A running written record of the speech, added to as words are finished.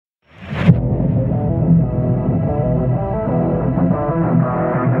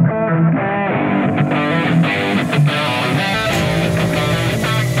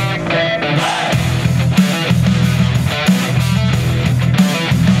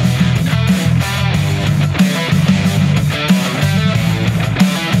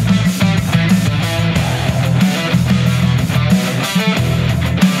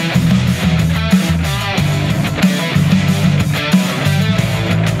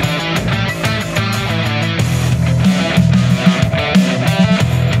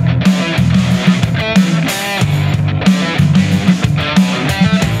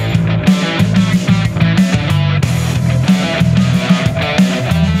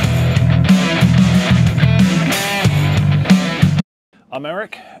I'm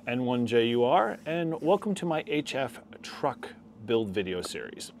Eric, N1JUR, and welcome to my HF truck build video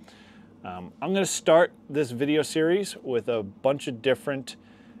series. I'm going to start this video series with a bunch of different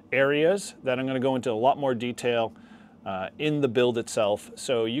areas that I'm going to go into a lot more detail in the build itself,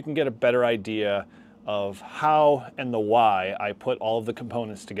 so you can get a better idea of how and the why I put all of the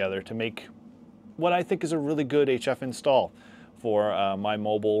components together to make what I think is a really good HF install for my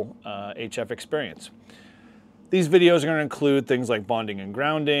mobile HF experience. These videos are going to include things like bonding and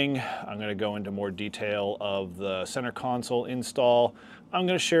grounding. I'm going to go into more detail of the center console install. I'm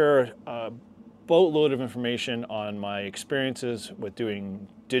going to share a boatload of information on my experiences with doing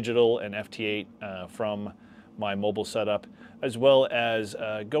digital and FT8 from my mobile setup, as well as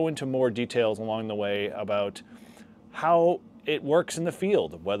go into more details along the way about how it works in the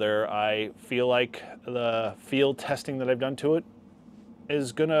field, whether I feel like the field testing that I've done to it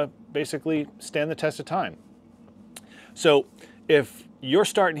is going to basically stand the test of time. So if you're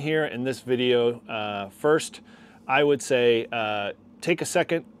starting here in this video first, I would say take a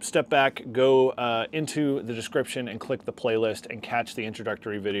second, step back, go into the description and click the playlist and catch the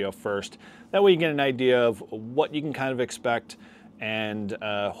introductory video first. That way you get an idea of what you can kind of expect, and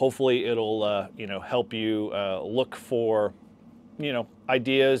hopefully it'll help you look for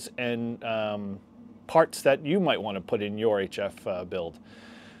ideas and parts that you might want to put in your HF build.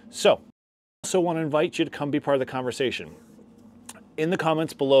 So I also want to invite you to come be part of the conversation. In the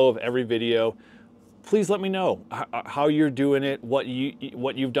comments below of every video, please let me know how you're doing it, what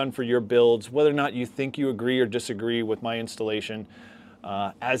you've done for your builds, whether or not you think you agree or disagree with my installation,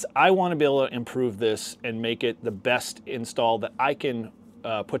 as I want to be able to improve this and make it the best install that I can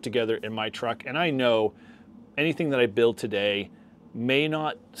put together in my truck. And I know anything that I build today may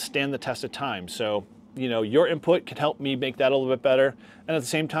not stand the test of time. So your input can help me make that a little bit better. And at the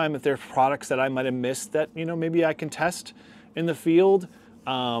same time, if there are products that I might have missed that, maybe I can test in the field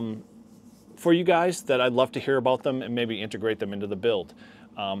for you guys, that I'd love to hear about them and maybe integrate them into the build.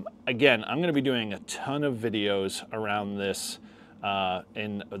 Again, I'm going to be doing a ton of videos around this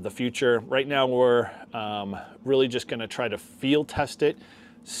in the future. Right now, we're really just going to try to field test it,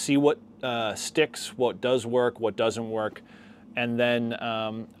 see what sticks, what does work, what doesn't work. And then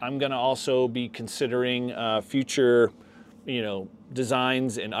I'm going to also be considering future,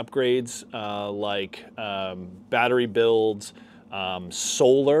 designs and upgrades like battery builds,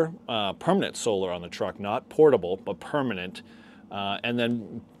 solar, permanent solar on the truck, not portable, but permanent, and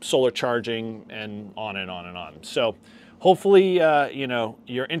then solar charging, and on and on and on. So hopefully,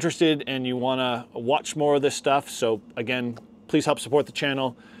 you're interested and you want to watch more of this stuff. So again, please help support the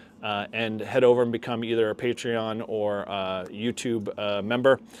channel. And head over and become either a Patreon or a YouTube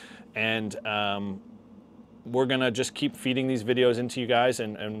member. And we're gonna just keep feeding these videos into you guys,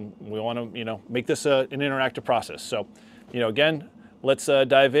 and we wanna make this an interactive process. So again, let's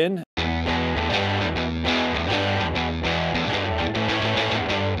dive in.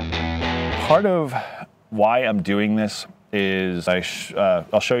 Part of why I'm doing this is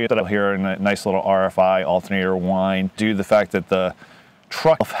I'll show you that I'll hear a nice little RFI alternator whine due to the fact that the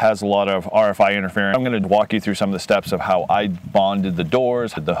truck has a lot of RFI interference. I'm going to walk you through some of the steps of how I bonded the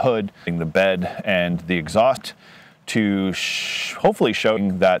doors, the hood, the bed, and the exhaust to hopefully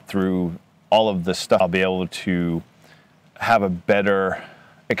showing that through all of this stuff, I'll be able to have a better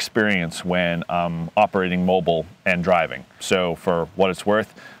experience when I'm operating mobile and driving. So for what it's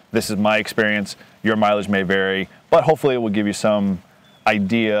worth, this is my experience. Your mileage may vary, but hopefully it will give you some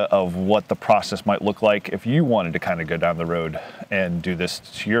idea of what the process might look like if you wanted to kind of go down the road and do this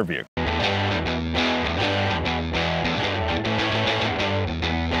to your vehicle.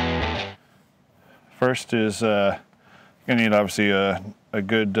 First is you're gonna need obviously a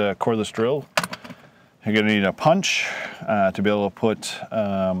good cordless drill. You're gonna need a punch to be able to put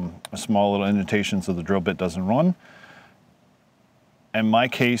a small little indentation so the drill bit doesn't run. In my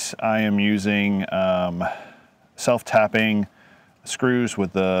case, I am using self-tapping screws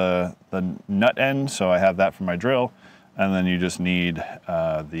with the nut end, so I have that for my drill. And then you just need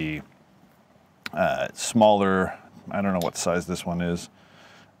the smaller, I don't know what size this one is,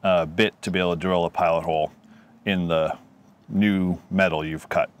 bit to be able to drill a pilot hole in the new metal you've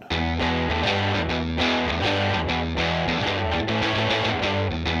cut.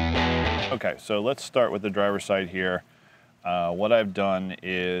 Okay, so let's start with the driver's side here. What I've done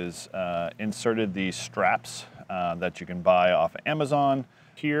is inserted these straps that you can buy off of Amazon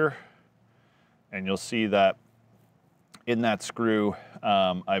here, and you'll see that in that screw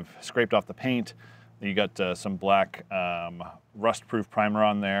I've scraped off the paint. You got some black rust-proof primer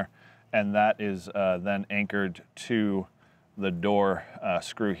on there, and that is then anchored to the door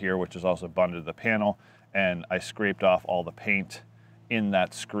screw here, which is also bonded to the panel, and I scraped off all the paint in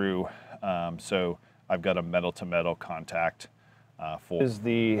that screw. So I've got a metal to metal contact for. This is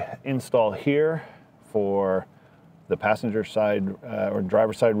the install here for the passenger side or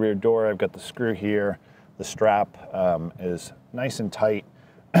driver side rear door. I've got the screw here. The strap is nice and tight,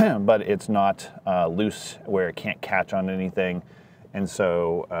 but it's not loose where it can't catch on anything. And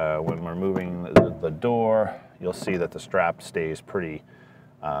so when we're moving the door, you'll see that the strap stays pretty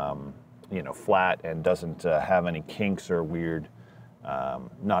flat and doesn't have any kinks or weird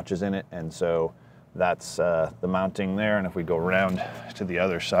notches in it. And so that's the mounting there. And if we go around to the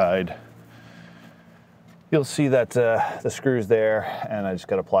other side, you'll see that the screw's there, and I just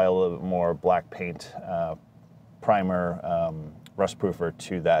got to apply a little bit more black paint primer, rust proofer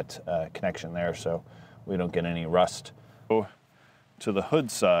to that connection there so we don't get any rust. Go to the hood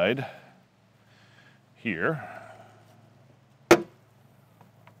side here.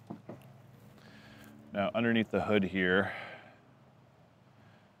 Now underneath the hood here,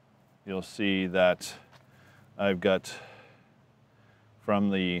 you'll see that I've got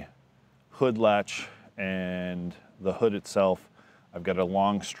from the hood latch and the hood itself, I've got a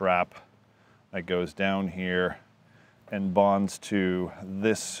long strap that goes down here and bonds to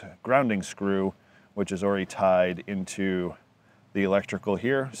this grounding screw, which is already tied into the electrical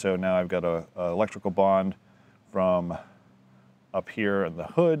here. So now I've got a electrical bond from up here in the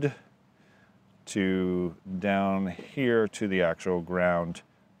hood to down here to the actual ground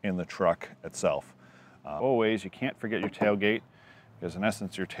in the truck itself. Always, you can't forget your tailgate, because in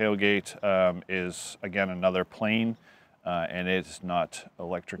essence your tailgate is again another plane and it's not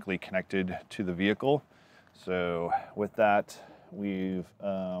electrically connected to the vehicle. So with that,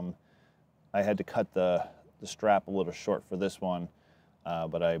 I had to cut the strap a little short for this one,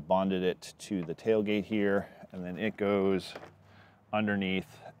 but I bonded it to the tailgate here, and then it goes underneath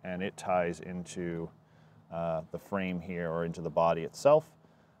and it ties into the frame here or into the body itself.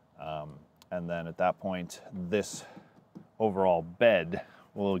 And then at that point, this overall bed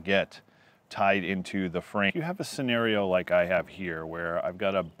will get tied into the frame. If you have a scenario like I have here, where I've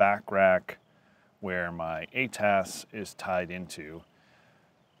got a back rack where my ATAS is tied into,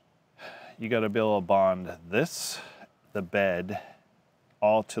 you got to be able to bond the bed,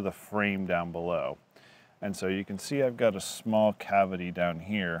 all to the frame down below. And so you can see I've got a small cavity down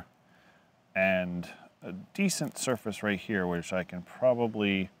here and a decent surface right here, which I can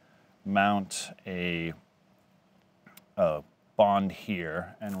probably mount a bond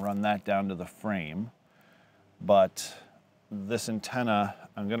here and run that down to the frame. But this antenna,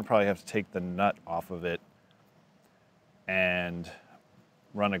 I'm going to probably have to take the nut off of it and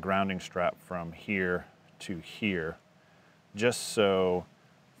run a grounding strap from here to here, just so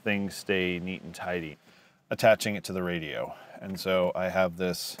things stay neat and tidy, attaching it to the radio. And so I have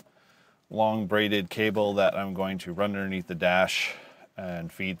this long braided cable that I'm going to run underneath the dash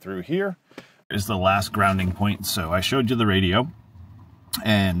and feed through here. Is the last grounding point. So I showed you the radio,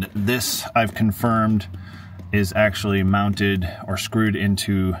 and this I've confirmed is actually mounted or screwed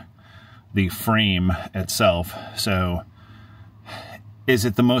into the frame itself. So is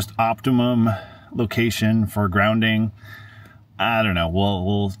it the most optimum location for grounding? I don't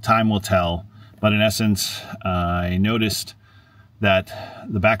know. Time will tell. But in essence, I noticed that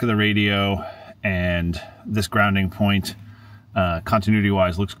the back of the radio and this grounding point,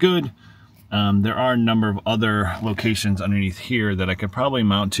 continuity-wise, looks good. There are a number of other locations underneath here that I could probably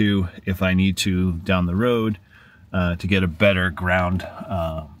mount to if I need to down the road to get a better ground.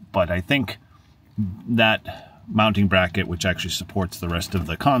 But I think that mounting bracket, which actually supports the rest of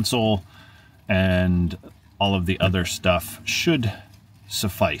the console and all of the other stuff, should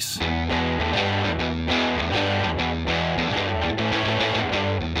suffice.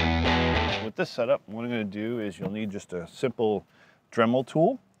 With this setup, what I'm going to do is you'll need just a simple Dremel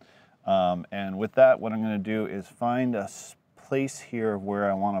tool. And with that, what I'm going to do is find a place here where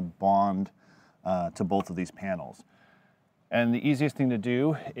I want to bond to both of these panels. And the easiest thing to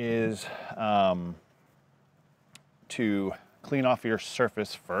do is to clean off your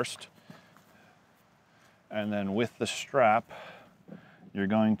surface first. And then with the strap, you're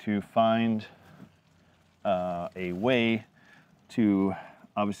going to find a way to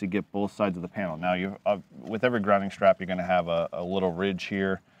obviously get both sides of the panel. Now, with every grounding strap, you're going to have a little ridge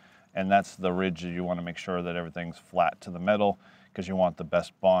here. And that's the ridge that you want to make sure that everything's flat to the metal, because you want the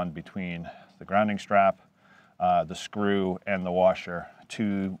best bond between the grounding strap, the screw, and the washer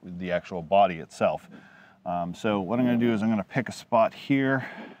to the actual body itself. So what I'm going to do is I'm going to pick a spot here,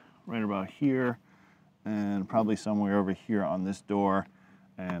 right about here, and probably somewhere over here on this door.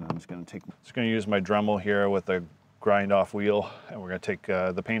 And I'm just going to use my Dremel here with a grind off wheel, and we're going to take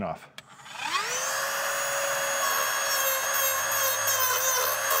the paint off.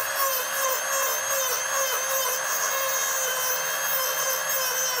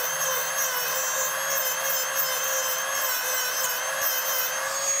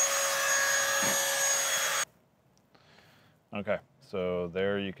 Okay, so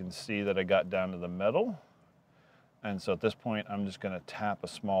there you can see that I got down to the metal. And so at this point, I'm just gonna tap a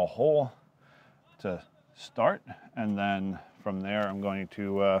small hole to start. And then from there, I'm going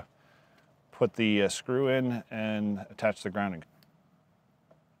to put the screw in and attach the grounding.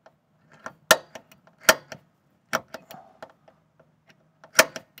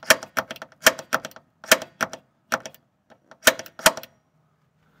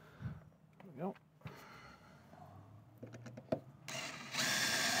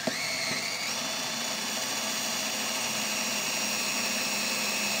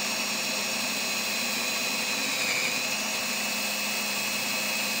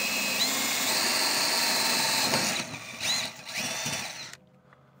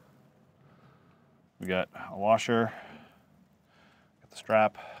 We got a washer, got the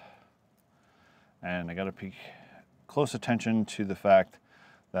strap, and I got to pay close attention to the fact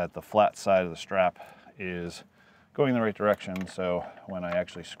that the flat side of the strap is going in the right direction, so when I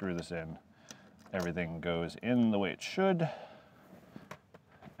actually screw this in, everything goes in the way it should.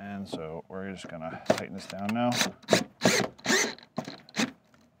 And so we're just gonna tighten this down now.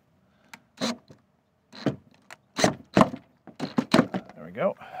 There we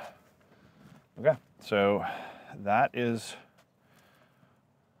go. Okay, so that is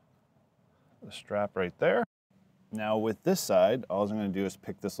the strap right there. Now with this side, all I'm going to do is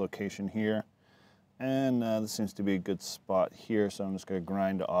pick this location here, and this seems to be a good spot here, so I'm just going to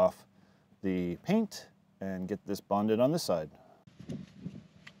grind off the paint and get this bonded on this side.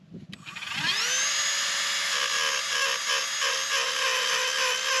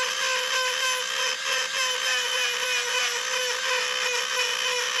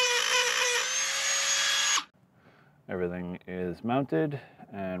 Everything is mounted,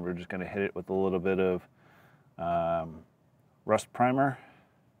 and we're just going to hit it with a little bit of rust primer,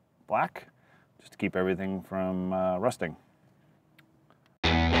 black, just to keep everything from rusting.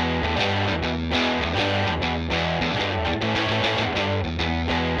 Now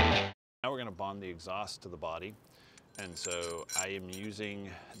we're going to bond the exhaust to the body, and so I am using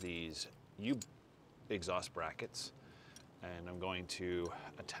these U exhaust brackets, and I'm going to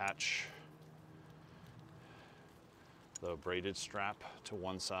attach the braided strap to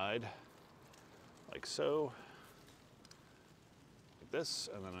one side, like so, like this,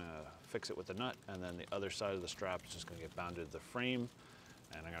 and then I'm gonna fix it with the nut, and then the other side of the strap is just gonna get bounded to the frame,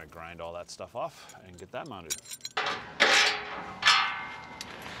 and I'm gonna grind all that stuff off and get that mounted.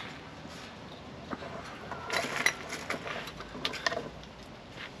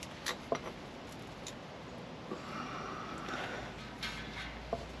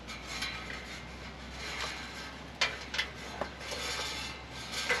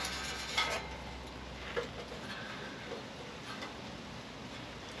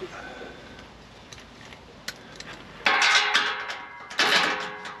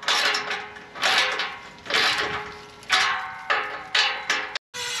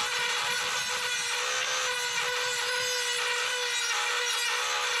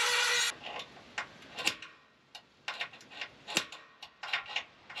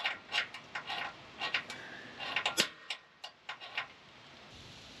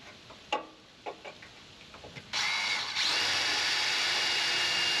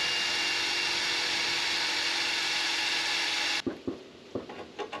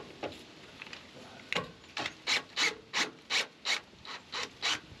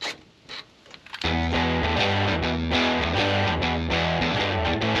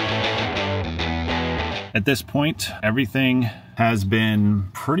 At this point, everything has been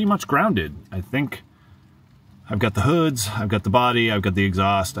pretty much grounded. I think I've got the hoods, I've got the body, I've got the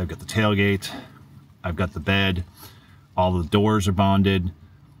exhaust, I've got the tailgate, I've got the bed, all the doors are bonded.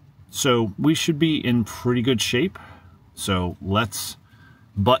 So we should be in pretty good shape. So let's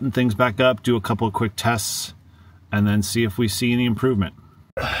button things back up, do a couple of quick tests, and then see if we see any improvement.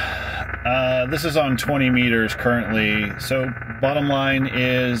 This is on 20 meters currently. So bottom line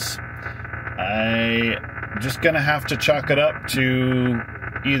is I'm just gonna have to chalk it up to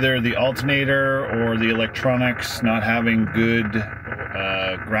either the alternator or the electronics not having good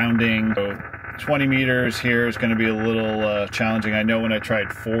grounding. So 20 meters here is gonna be a little challenging. I know when I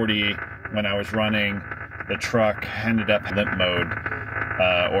tried 40 when I was running, the truck ended up in limp mode,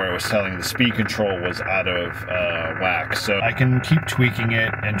 or it was telling the speed control was out of whack. So I can keep tweaking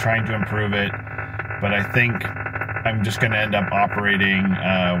it and trying to improve it, but I think I'm just going to end up operating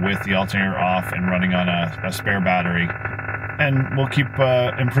with the alternator off and running on a spare battery. And we'll keep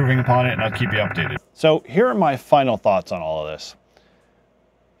improving upon it, and I'll keep you updated. So here are my final thoughts on all of this.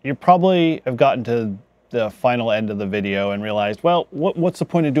 You probably have gotten to the final end of the video and realized, well, what's the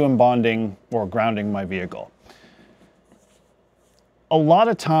point of doing bonding or grounding my vehicle? a lot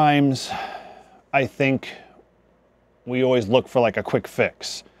of times I think we always look for like a quick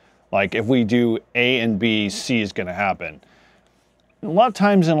fix. Like if we do A and B, C is going to happen. A lot of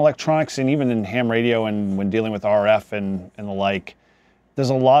times in electronics and even in ham radio and when dealing with RF and the like, there's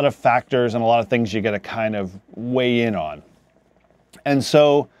a lot of factors and a lot of things you got to kind of weigh in on. And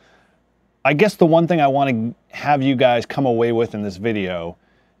so I guess the one thing I want to have you guys come away with in this video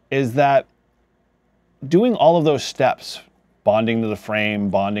is that doing all of those steps, bonding to the frame,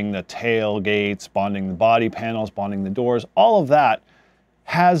 bonding the tailgates, bonding the body panels, bonding the doors, all of that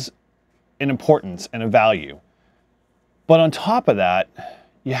has an importance and a value. But on top of that,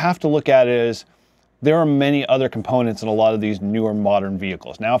 you have to look at it as there are many other components in a lot of these newer modern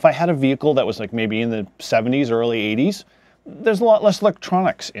vehicles. Now, if I had a vehicle that was like maybe in the 70s, early 80s, there's a lot less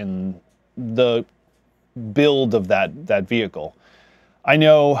electronics in the build of that vehicle. I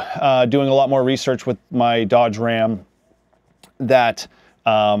know doing a lot more research with my Dodge Ram that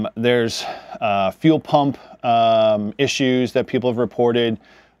there's fuel pump issues that people have reported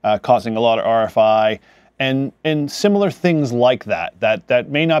causing a lot of RFI and similar things like that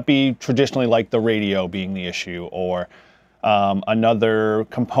may not be traditionally like the radio being the issue or another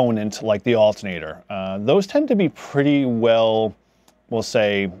component like the alternator. Those tend to be pretty well, we'll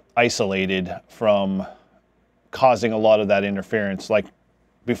say, isolated from causing a lot of that interference like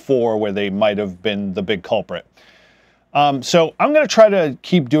before where they might have been the big culprit. So I'm going to try to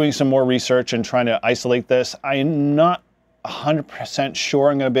keep doing some more research and trying to isolate this. I'm not 100% sure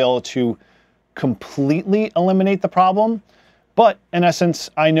I'm going to be able to completely eliminate the problem, but in essence,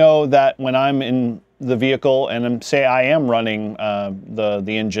 I know that when I'm in the vehicle and say I am running the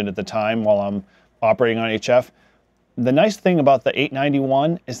engine at the time while I'm operating on HF, the nice thing about the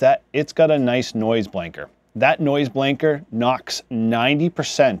 891 is that it's got a nice noise blanker. That noise blanker knocks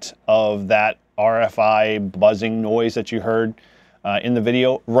 90% of that RFI buzzing noise that you heard in the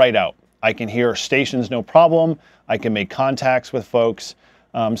video right out. I can hear stations no problem. I can make contacts with folks.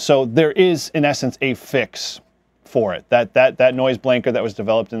 So there is, in essence, a fix for it. That noise blanker that was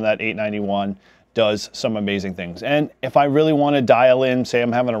developed in that 891 does some amazing things. And if I really want to dial in, say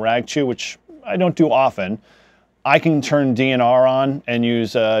I'm having a rag chew, which I don't do often, I can turn DNR on and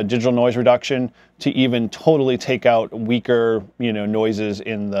use digital noise reduction to even totally take out weaker, noises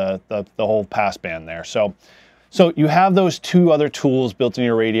in the whole passband there. So you have those two other tools built in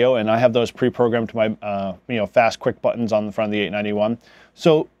your radio, and I have those pre-programmed to my fast quick buttons on the front of the 891.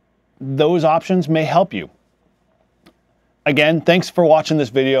 So those options may help you. Again, thanks for watching this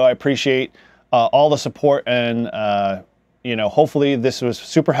video. I appreciate all the support and hopefully this was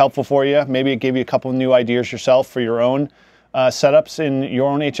super helpful for you. Maybe it gave you a couple of new ideas yourself for your own setups in your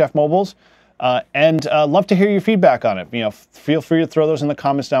own HF mobiles. And love to hear your feedback on it. Feel free to throw those in the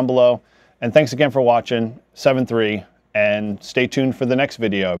comments down below. And thanks again for watching 7.3, and stay tuned for the next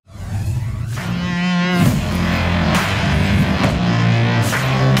video.